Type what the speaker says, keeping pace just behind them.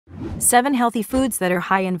7 healthy foods that are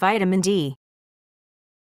high in vitamin D.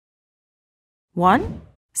 1.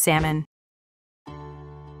 Salmon.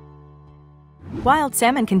 Wild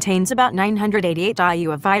salmon contains about 988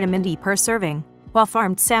 IU of vitamin D per serving, while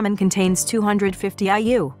farmed salmon contains 250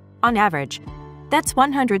 IU, on average. That's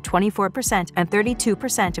 124% and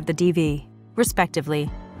 32% of the DV, respectively.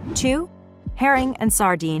 2. Herring and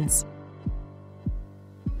sardines.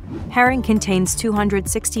 Herring contains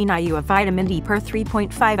 216 IU of vitamin D per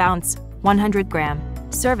 3.5 ounce, 100 gram,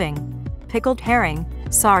 serving. Pickled herring,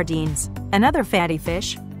 sardines, and other fatty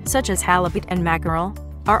fish, such as halibut and mackerel,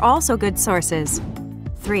 are also good sources.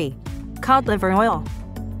 3. Cod liver oil.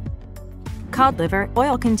 Cod liver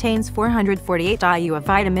oil contains 448 IU of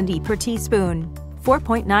vitamin D per teaspoon,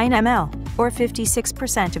 4.9 ml, or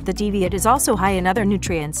 56% of the DV. It is also high in other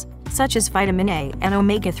nutrients, such as vitamin A and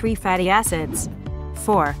omega-3 fatty acids.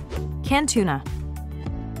 4. Canned tuna.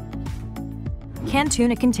 Canned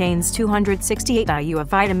tuna contains 268 IU of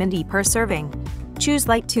vitamin D per serving. Choose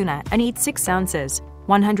light tuna and eat 6 ounces,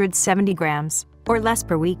 170 grams, or less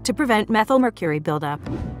per week to prevent methylmercury buildup.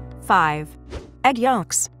 5. Egg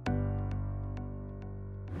yolks.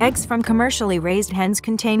 Eggs from commercially raised hens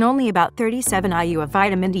contain only about 37 IU of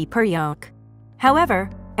vitamin D per yolk. However,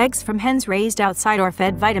 eggs from hens raised outside or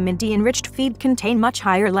fed vitamin D-enriched feed contain much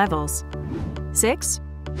higher levels. 6.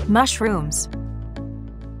 Mushrooms.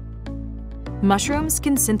 Mushrooms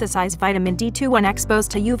can synthesize vitamin D2 when exposed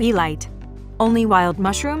to UV light. Only wild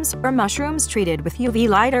mushrooms or mushrooms treated with UV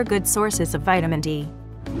light are good sources of vitamin D.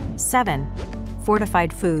 7.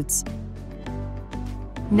 Fortified foods.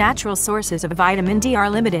 Natural sources of vitamin D are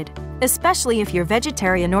limited, especially if you're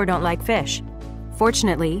vegetarian or don't like fish.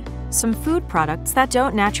 Fortunately, some food products that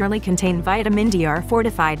don't naturally contain vitamin D are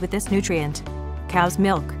fortified with this nutrient. Cow's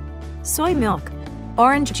milk, soy milk,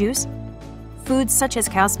 orange juice. Foods such as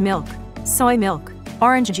cow's milk, soy milk,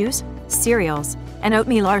 orange juice, cereals, and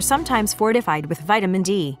oatmeal are sometimes fortified with vitamin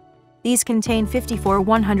D. These contain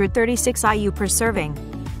 136 IU per serving.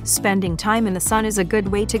 Spending time in the sun is a good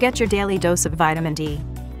way to get your daily dose of vitamin D.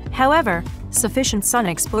 However, sufficient sun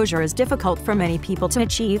exposure is difficult for many people to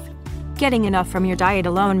achieve. Getting enough from your diet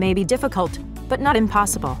alone may be difficult, but not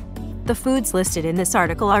impossible. The foods listed in this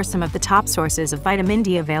article are some of the top sources of vitamin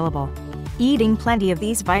D available. Eating plenty of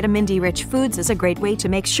these vitamin D-rich foods is a great way to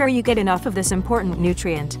make sure you get enough of this important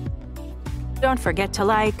nutrient. Don't forget to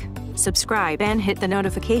like, subscribe, and hit the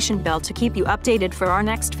notification bell to keep you updated for our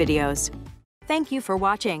next videos. Thank you for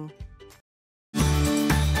watching.